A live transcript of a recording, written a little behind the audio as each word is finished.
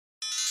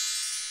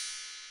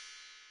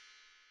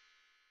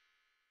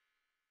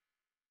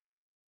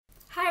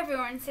Hi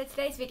everyone, so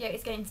today's video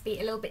is going to be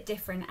a little bit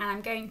different and I'm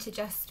going to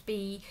just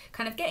be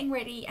kind of getting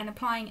ready and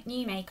applying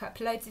new makeup,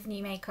 loads of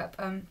new makeup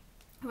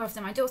arrived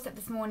on my doorstep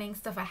this morning,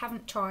 stuff I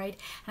haven't tried,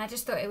 and I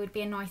just thought it would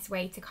be a nice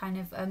way to kind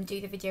of do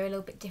the video a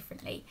little bit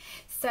differently.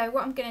 So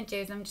what I'm going to do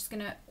is I'm just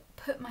going to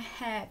put my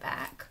hair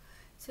back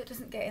so it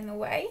doesn't get in the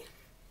way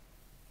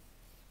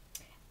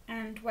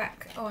and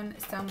whack on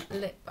some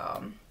lip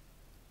balm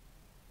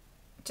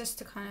just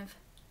to kind of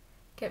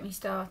get me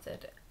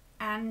started.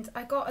 And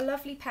I got a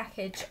lovely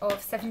package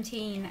of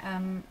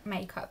 17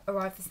 makeup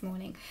arrived this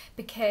morning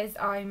because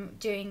I'm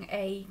doing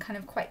a kind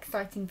of quite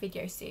exciting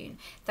video soon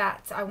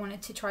that I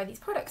wanted to try these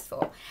products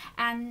for.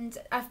 And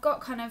I've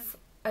got kind of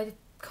a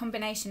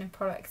combination of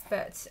products,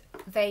 but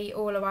they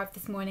all arrived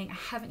this morning. I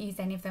haven't used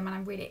any of them and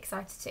I'm really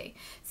excited to.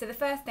 So the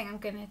first thing I'm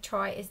going to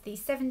try is the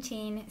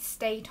 17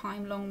 Stay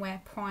Time Long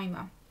Wear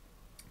Primer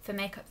for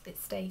makeup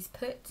that stays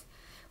put,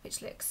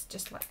 which looks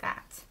just like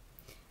that.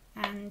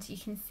 And you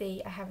can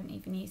see I haven't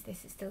even used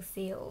this, it's still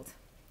sealed.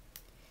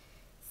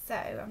 So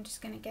I'm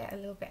just going to get a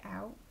little bit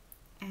out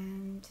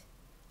and,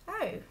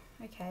 oh,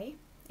 okay,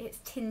 it's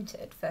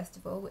tinted first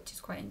of all, which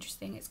is quite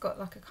interesting. It's got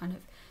like a kind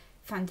of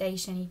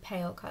foundation-y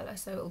pale colour,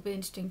 so it'll be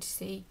interesting to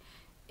see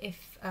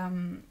if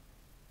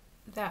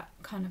that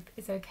kind of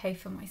is okay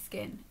for my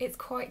skin. It's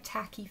quite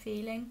tacky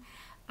feeling.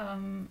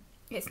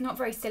 It's not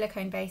very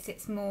silicone based,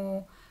 it's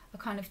more a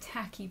kind of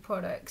tacky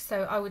product,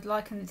 so I would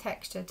liken the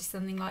texture to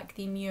something like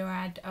the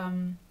Murad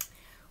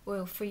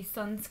oil-free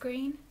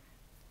sunscreen,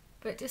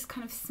 but just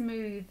kind of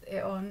smooth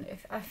it on.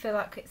 I feel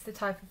like it's the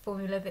type of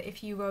formula that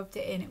if you rubbed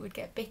it in it would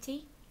get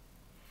bitty,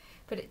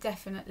 but it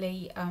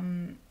definitely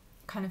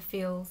kind of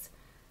feels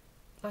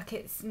like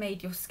it's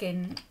made your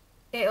skin,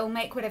 it'll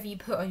make whatever you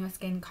put on your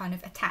skin kind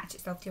of attach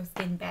itself to your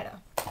skin better.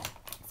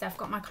 So I've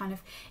got my kind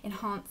of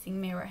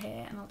enhancing mirror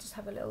here and I'll just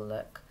have a little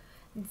look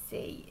and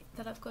see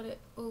that I've got it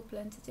all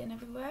blended in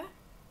everywhere.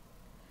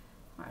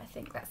 Right, I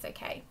think that's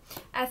okay.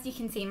 As you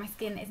can see, my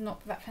skin is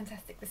not that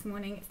fantastic this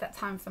morning. It's that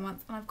time of the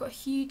month and I've got a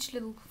huge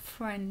little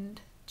friend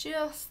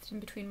just in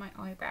between my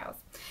eyebrows.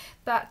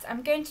 But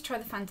I'm going to try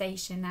the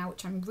foundation now,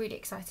 which I'm really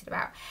excited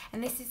about.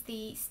 And this is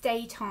the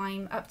Stay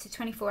Time up to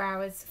 24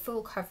 hours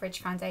full coverage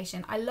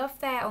foundation. I love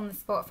their on the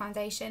spot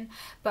foundation,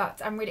 but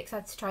I'm really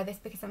excited to try this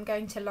because I'm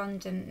going to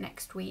London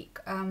next week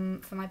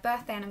for my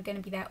birthday and I'm going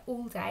to be there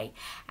all day,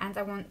 and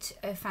I want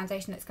a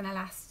foundation that's going to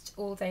last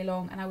all day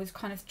long. And I was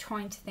kind of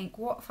trying to think,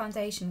 what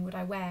foundation would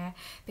I wear,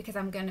 because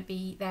I'm going to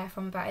be there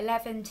from about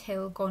 11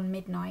 till gone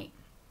midnight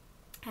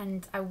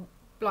and I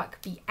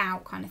like be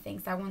out kind of thing,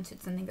 so I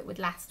wanted something that would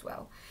last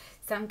well.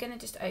 So I'm going to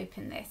just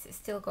open this. It's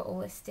still got all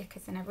the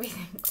stickers and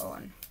everything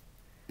on,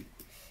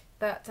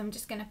 but I'm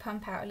just going to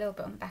pump out a little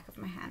bit on the back of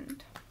my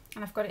hand,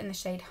 and I've got it in the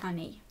shade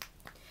Honey,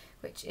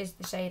 which is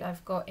the shade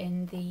I've got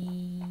in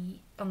the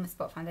on the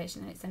spot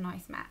foundation, and it's a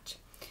nice match.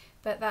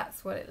 But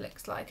that's what it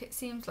looks like. It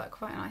seems like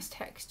quite a nice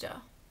texture,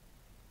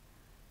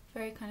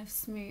 very kind of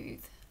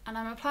smooth, and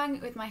I'm applying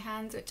it with my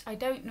hands, which I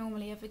don't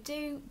normally ever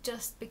do,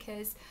 just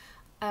because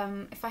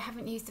if I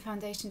haven't used the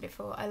foundation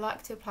before, I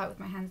like to apply it with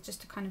my hands just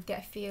to kind of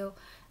get a feel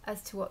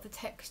as to what the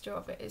texture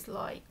of it is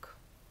like.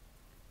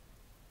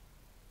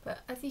 But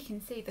as you can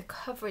see, the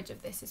coverage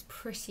of this is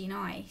pretty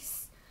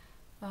nice.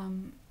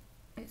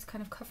 It's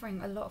kind of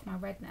covering a lot of my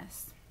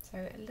redness, so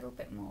a little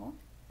bit more.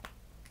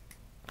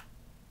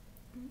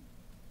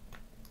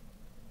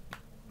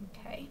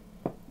 Okay,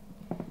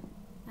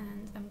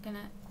 and I'm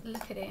gonna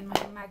look at it in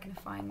my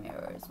magnifying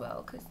mirror as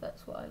well, because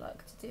that's what I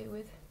like to do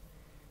with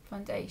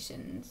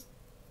foundations.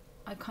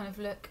 I kind of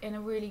look in a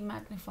really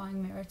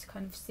magnifying mirror to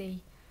kind of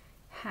see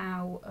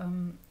how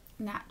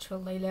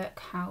natural they look,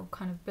 how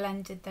kind of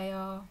blended they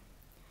are.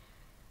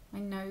 My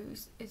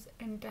nose is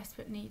in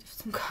desperate need of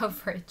some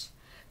coverage,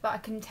 but I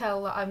can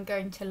tell that I'm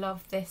going to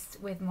love this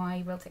with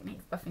my Real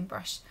Techniques buffing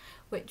brush,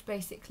 which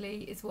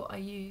basically is what I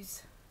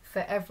use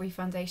for every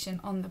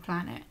foundation on the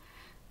planet.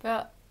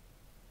 But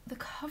the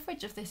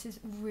coverage of this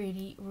is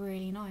really,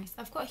 really nice.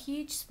 I've got a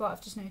huge spot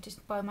I've just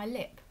noticed by my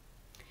lip.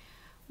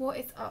 What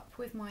is up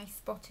with my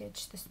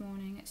spottage this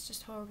morning? It's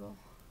just horrible.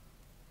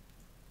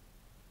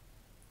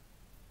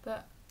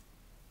 But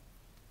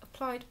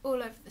applied all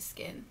over the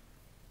skin.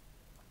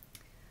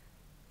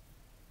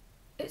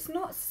 It's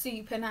not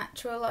super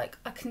natural, like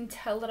I can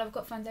tell that I've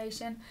got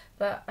foundation,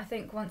 but I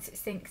think once it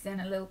sinks in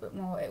a little bit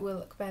more it will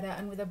look better,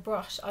 and with a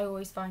brush I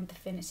always find the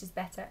finish is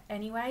better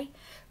anyway.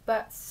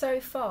 But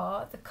so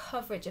far the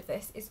coverage of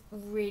this is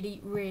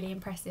really, really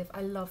impressive.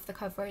 I love the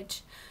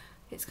coverage.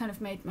 It's kind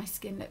of made my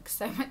skin look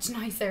so much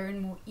nicer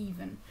and more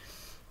even.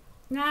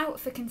 Now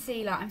for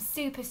concealer, I'm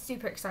super,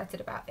 super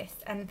excited about this,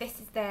 and this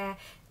is their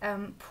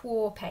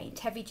Pore Paint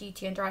Heavy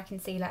Duty and Dry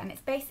Concealer, and it's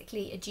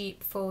basically a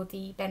dupe for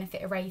the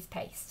Benefit Erase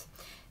Paste.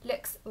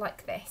 Looks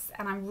like this,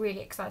 and I'm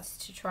really excited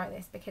to try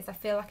this because I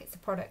feel like it's a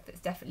product that's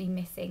definitely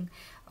missing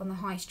on the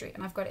high street,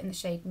 and I've got it in the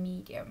shade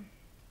Medium.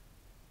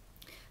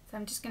 So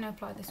I'm just going to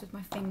apply this with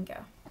my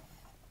finger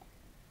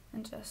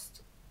and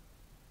just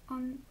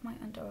on my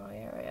under eye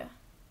area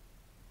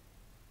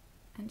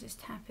and just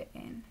tap it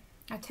in.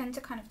 I tend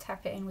to kind of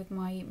tap it in with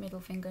my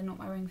middle finger, not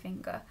my ring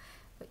finger,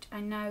 which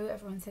I know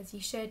everyone says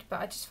you should, but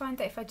I just find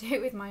that if I do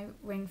it with my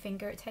ring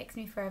finger, it takes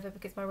me forever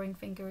because my ring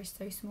finger is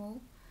so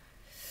small.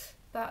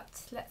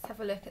 But let's have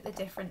a look at the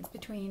difference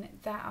between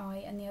that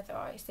eye and the other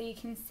eye. So you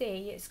can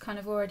see it's kind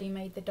of already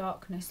made the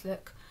darkness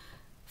look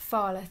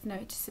far less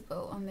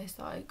noticeable on this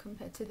eye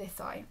compared to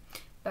this eye,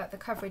 but the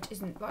coverage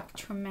isn't like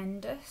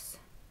tremendous.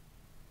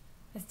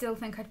 I still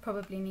think I'd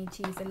probably need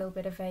to use a little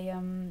bit of a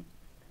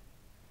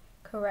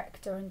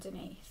corrector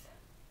underneath.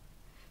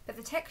 But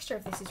the texture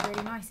of this is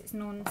really nice. It's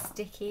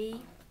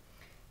non-sticky.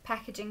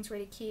 Packaging's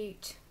really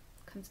cute.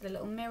 Comes with a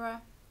little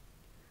mirror.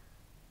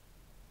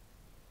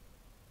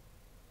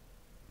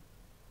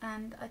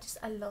 And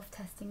I love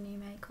testing new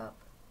makeup.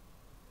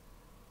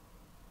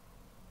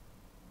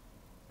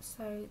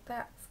 So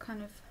that's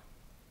kind of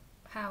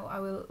how I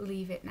will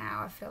leave it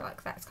now. I feel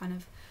like that's kind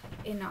of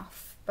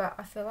enough, but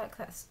I feel like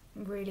that's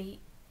really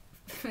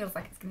feels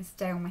like it's going to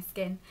stay on my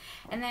skin.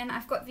 And then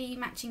I've got the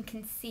matching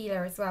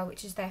concealer as well,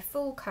 which is their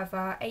full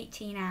cover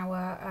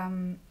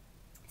 18-hour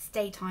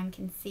stay time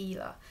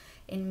concealer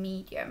in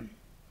medium.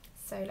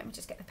 So let me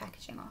just get the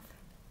packaging off.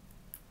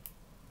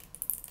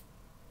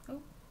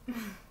 Oh.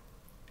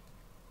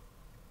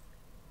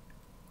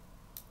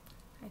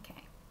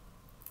 Okay,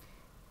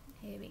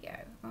 here we go.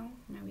 Oh,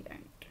 no we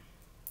don't.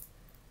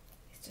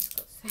 It's just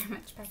got so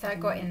much packaging. So I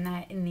got in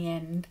there in the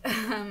end.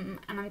 And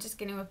I'm just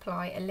going to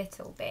apply a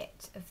little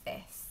bit of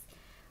this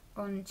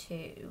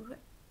onto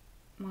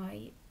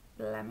my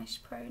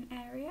blemish prone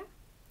area,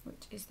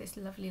 which is this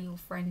lovely little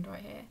friend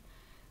right here.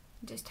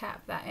 Just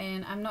tap that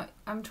in.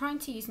 I'm trying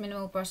to use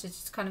minimal brushes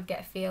just to kind of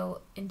get a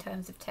feel in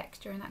terms of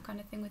texture and that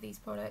kind of thing with these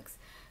products,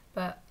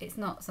 but it's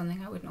not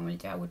something I would normally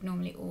do. I would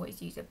normally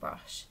always use a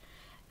brush.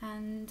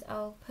 And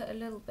I'll put a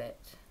little bit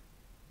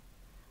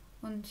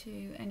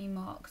onto any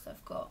marks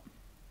I've got.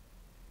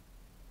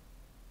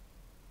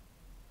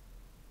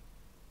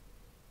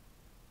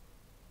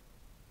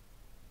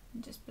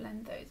 And just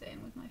blend those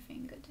in with my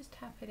finger, just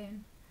tap it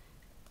in.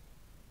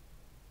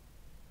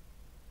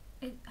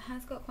 It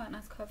has got quite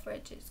nice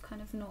coverage. It's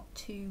kind of not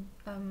too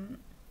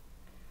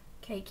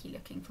cakey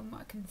looking from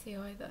what I can see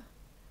either.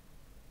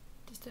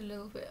 Just a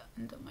little bit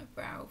under my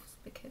brows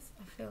because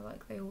I feel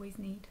like they always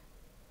need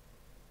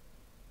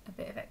a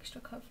bit of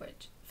extra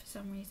coverage for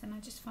some reason. I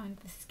just find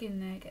the skin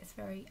there gets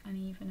very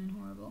uneven and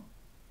horrible.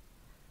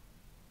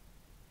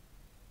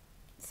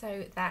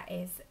 So that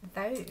is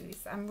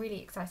those. I'm really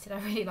excited.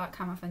 I really like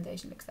how my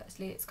foundation looks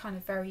actually. It's kind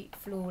of very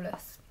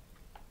flawless,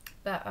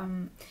 but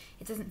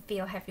it doesn't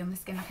feel heavy on the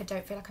skin. Like I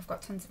don't feel like I've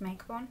got tons of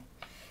makeup on.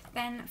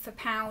 Then for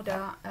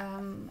powder,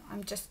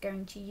 I'm just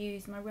going to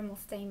use my Rimmel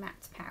Stay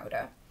Matte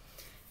powder.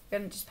 I'm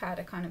going to just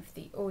powder kind of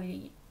the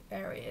oily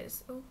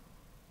areas. Oh,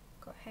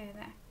 got hair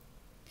there.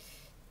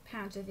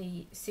 Powder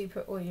the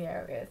super oily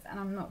areas, and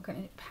I'm not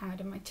going to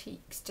powder my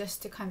cheeks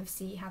just to kind of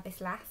see how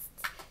this lasts,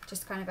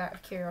 just kind of out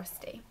of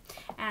curiosity.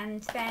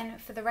 And then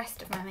for the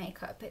rest of my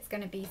makeup, it's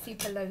going to be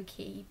super low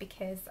key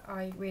because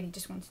I really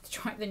just wanted to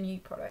try the new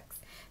products.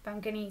 But I'm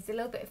going to use a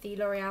little bit of the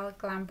L'Oreal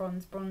Glam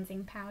Bronze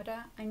bronzing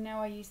powder. I know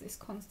I use this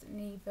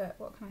constantly, but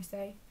what can I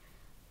say?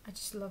 I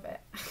just love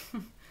it.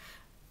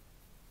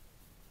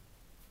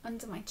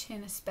 Under my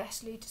chin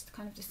especially, just to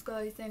kind of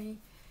disguise any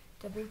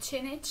double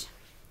chinage.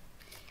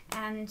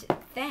 And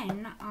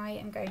then I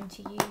am going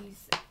to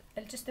use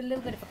just a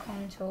little bit of a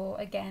contour.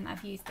 Again,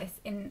 I've used this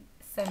in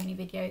so many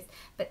videos,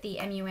 but the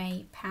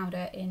MUA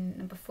powder in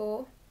number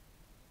 4.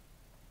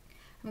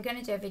 I'm going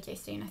to do a video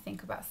soon, I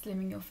think, about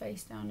slimming your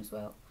face down as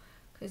well,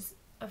 because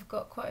I've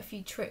got quite a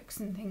few tricks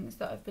and things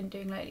that I've been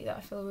doing lately that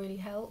I feel really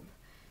help.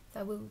 So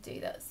I will do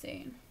that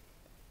soon.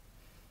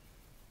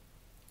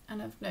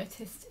 And I've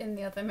noticed in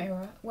the other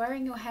mirror,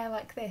 wearing your hair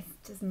like this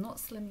does not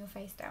slim your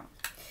face down.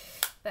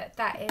 But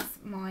that is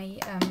my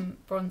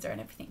bronzer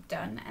and everything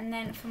done. And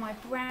then for my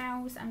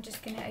brows, I'm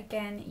just going to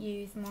again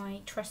use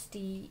my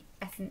trusty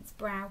Essence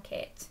Brow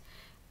Kit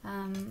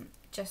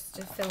just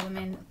to fill them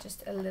in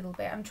just a little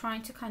bit. I'm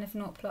trying to kind of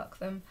not pluck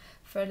them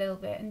for a little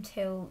bit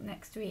until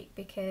next week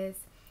because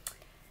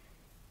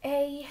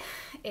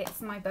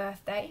it's my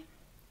birthday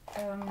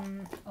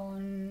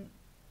on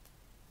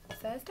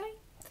Thursday?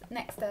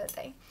 Next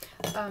Thursday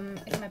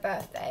is my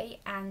birthday,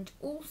 and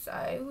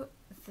also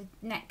the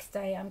next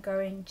day I'm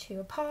going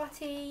to a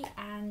party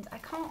and I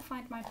can't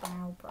find my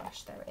brow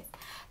brush. There it is.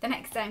 The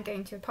next day I'm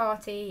going to a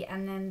party,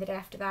 and then the day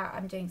after that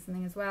I'm doing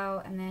something as well,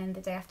 and then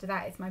the day after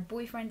that is my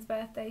boyfriend's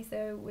birthday,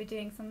 so we're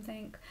doing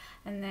something,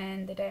 and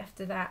then the day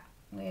after that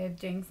we're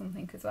doing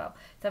something as well.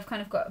 So I've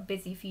kind of got a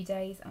busy few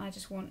days and I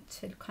just want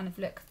to kind of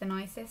look the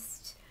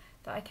nicest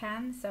that I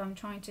can, so I'm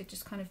trying to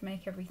just kind of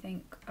make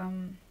everything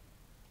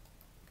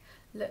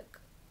look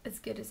as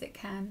good as it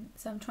can.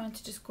 So I'm trying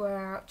to just grow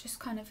out just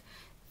kind of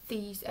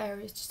these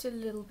areas just a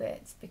little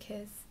bit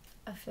because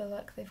I feel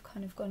like they've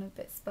kind of gone a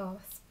bit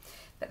sparse.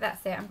 But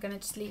that's it. I'm going to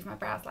just leave my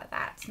brows like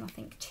that,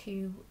 nothing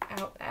too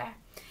out there.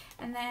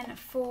 And then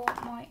for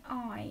my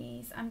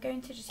eyes, I'm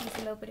going to just use a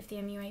little bit of the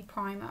MUA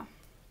primer,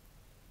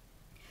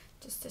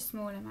 just a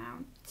small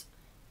amount.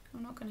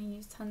 I'm not going to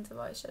use tons of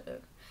eyeshadow.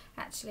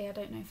 Actually, I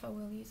don't know if I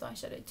will use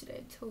eyeshadow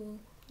today at all.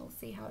 I'll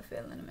see how I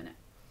feel in a minute.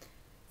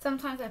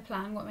 Sometimes I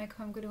plan what makeup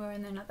I'm going to wear,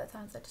 and then other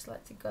times I just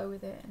like to go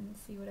with it and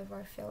see whatever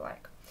I feel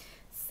like.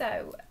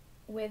 So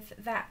with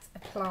that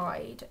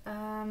applied,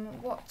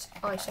 what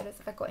eyeshadows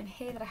have I got in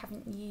here that I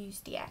haven't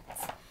used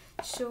yet?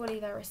 Surely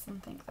there is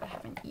something that I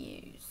haven't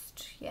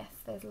used. Yes,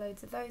 there's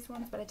loads of those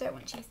ones, but I don't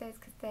want to use those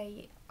because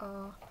they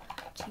are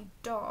too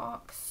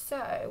dark.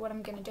 So what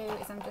I'm going to do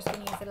is I'm just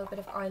going to use a little bit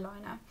of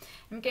eyeliner.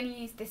 I'm going to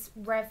use this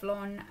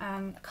Revlon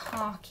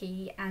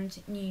Khaki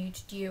and Nude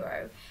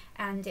Duo,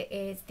 and it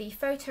is the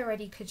Photo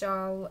Ready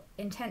Kajal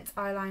Intense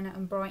Eyeliner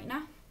and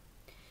Brightener,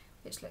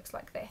 which looks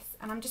like this.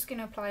 And I'm just going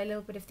to apply a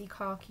little bit of the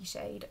khaki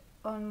shade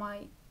on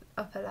my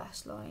upper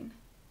lash line,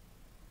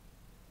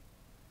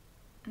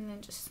 and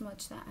then just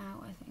smudge that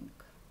out, I think.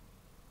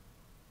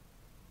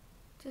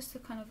 Just a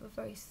kind of a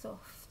very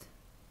soft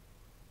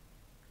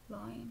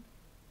line.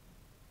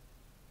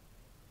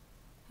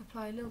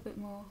 Apply a little bit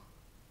more.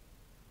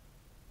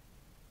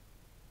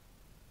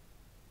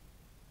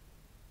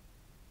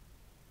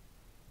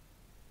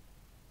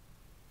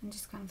 And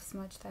just kind of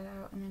smudge that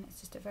out, and then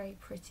it's just a very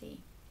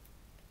pretty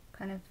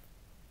kind of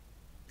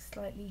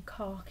slightly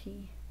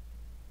khaki.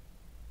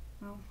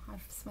 Oh,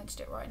 I've smudged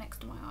it right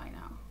next to my eye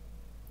now.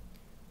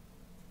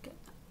 Get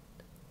that.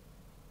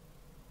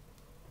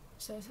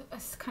 So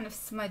it's a kind of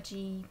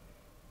smudgy,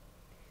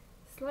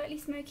 slightly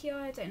smoky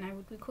eye. I don't know,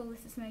 would we call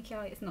this a smoky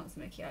eye? It's not a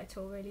smoky eye at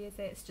all, really, is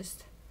it? It's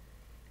just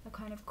a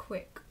kind of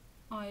quick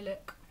eye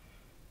look.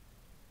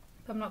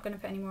 But I'm not going to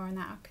put any more on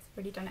that because I've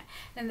already done it.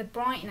 Then the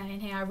brightener in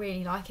here, I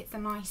really like. It's a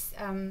nice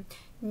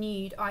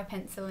nude eye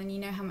pencil, and you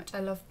know how much I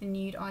love the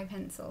nude eye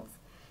pencils.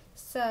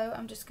 So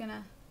I'm just going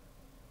to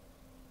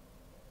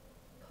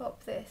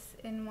pop this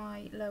in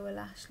my lower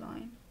lash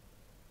line,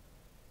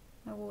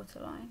 my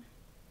waterline.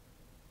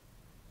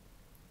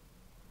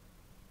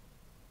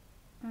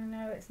 I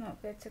know it's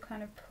not good to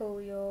kind of pull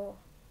your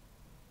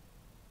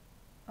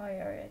eye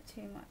area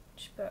too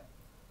much, but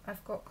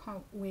I've got quite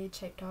weird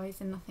shaped eyes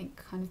and nothing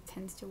kind of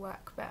tends to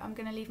work, but I'm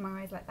going to leave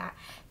my eyes like that.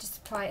 Just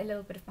apply a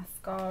little bit of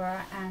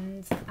mascara,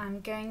 and I'm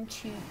going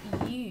to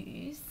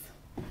use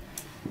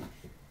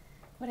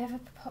whatever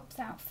pops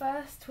out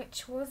first,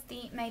 which was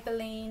the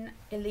Maybelline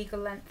Illegal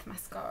Length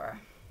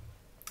Mascara.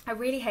 I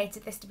really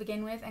hated this to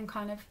begin with, and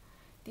kind of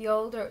the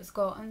older it's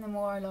gotten, the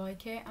more I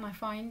like it, and I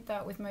find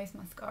that with most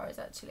mascaras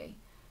actually,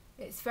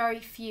 it's very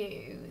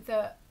few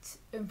that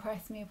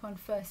impress me upon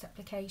first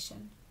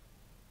application.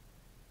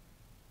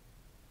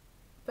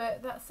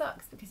 But that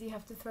sucks because you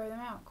have to throw them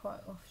out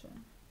quite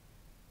often.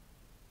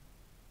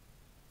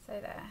 So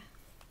there,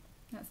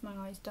 that's my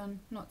eyes done,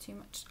 not too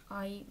much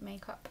eye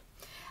makeup.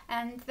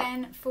 And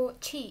then for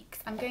cheeks,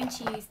 I'm going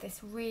to use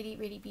this really,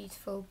 really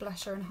beautiful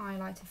blusher and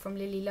highlighter from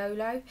Lily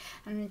Lolo,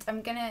 and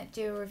I'm going to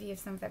do a review of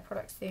some of their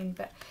products soon,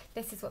 but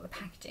this is what the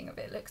packaging of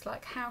it looks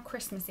like. How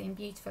Christmassy and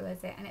beautiful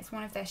is it? And it's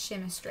one of their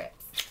shimmer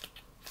strips,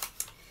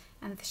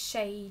 and the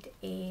shade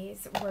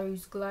is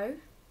Rose Glow.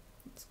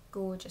 It's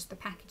gorgeous, the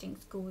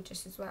packaging's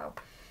gorgeous as well,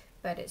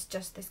 but it's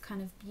just this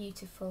kind of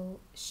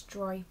beautiful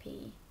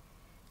stripy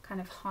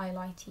kind of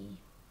highlighty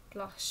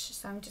blush.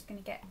 So I'm just going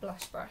to get a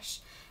blush brush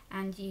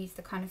and use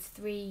the kind of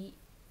 3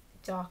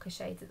 darker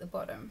shades at the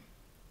bottom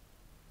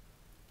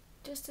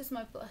just as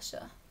my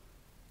blusher,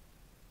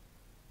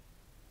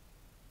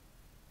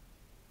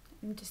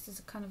 and just as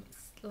a kind of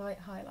light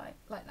highlight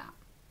like that.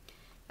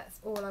 That's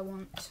all I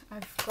want.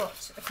 I've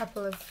got a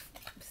couple of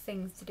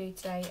things to do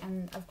today,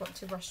 and I've got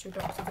to rush to a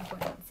doctor's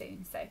appointment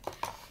soon, so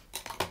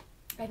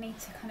I need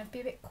to kind of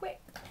be a bit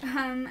quick.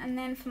 And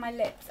then for my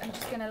lips, I'm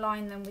just going to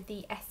line them with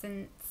the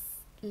Essence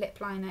lip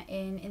liner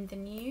in the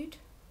nude.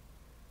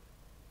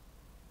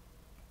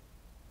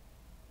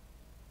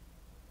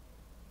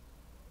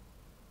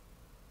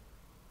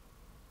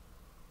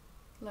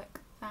 Like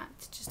that,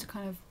 just to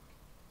kind of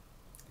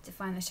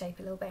define the shape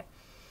a little bit.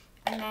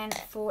 And then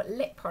for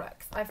lip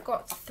products, I've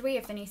got 3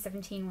 of the new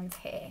 17 ones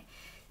here.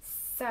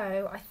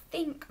 So I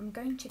think I'm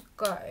going to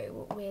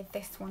go with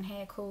this one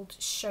here called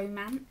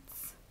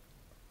Showmance,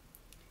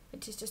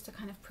 which is just a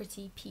kind of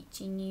pretty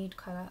peachy nude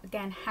colour.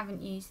 Again,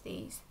 haven't used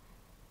these.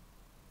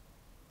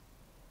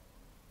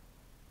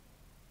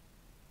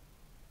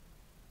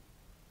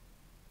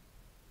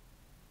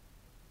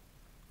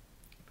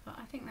 But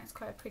I think that's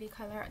quite a pretty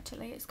colour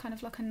actually. It's kind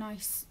of like a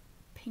nice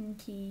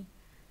pinky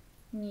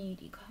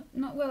nudey,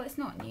 not, well, it's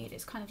not nude,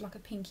 it's kind of like a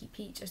pinky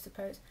peach, I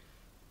suppose.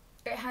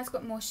 It has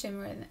got more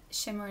shimmer in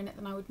it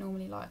than I would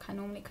normally like. I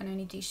normally can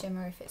only do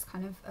shimmer if it's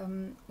kind of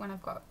when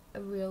I've got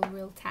a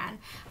real tan.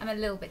 I'm a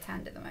little bit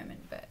tanned at the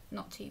moment, but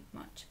not too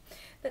much.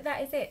 But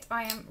that is it.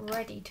 I am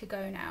ready to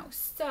go now.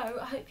 So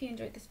I hope you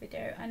enjoyed this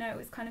video. I know it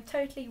was kind of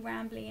totally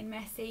rambly and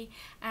messy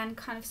and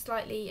kind of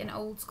slightly an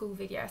old school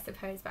video, I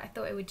suppose, but I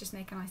thought it would just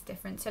make a nice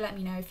difference. So let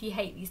me know if you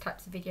hate these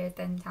types of videos,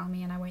 then tell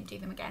me and I won't do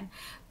them again.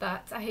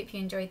 But I hope you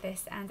enjoyed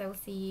this, and I will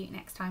see you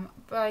next time.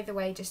 By the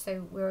way, just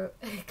so we're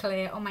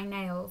clear, on my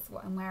nails,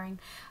 what I'm wearing,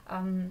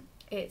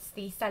 it's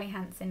the Sally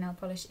Hansen nail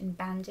polish in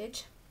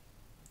Bandage,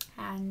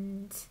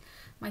 and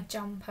my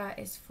jumper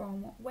is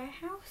from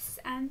Warehouse,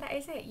 and that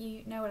is it.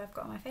 You know what I've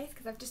got on my face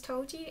because I've just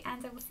told you,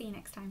 and I will see you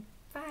next time.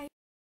 Bye.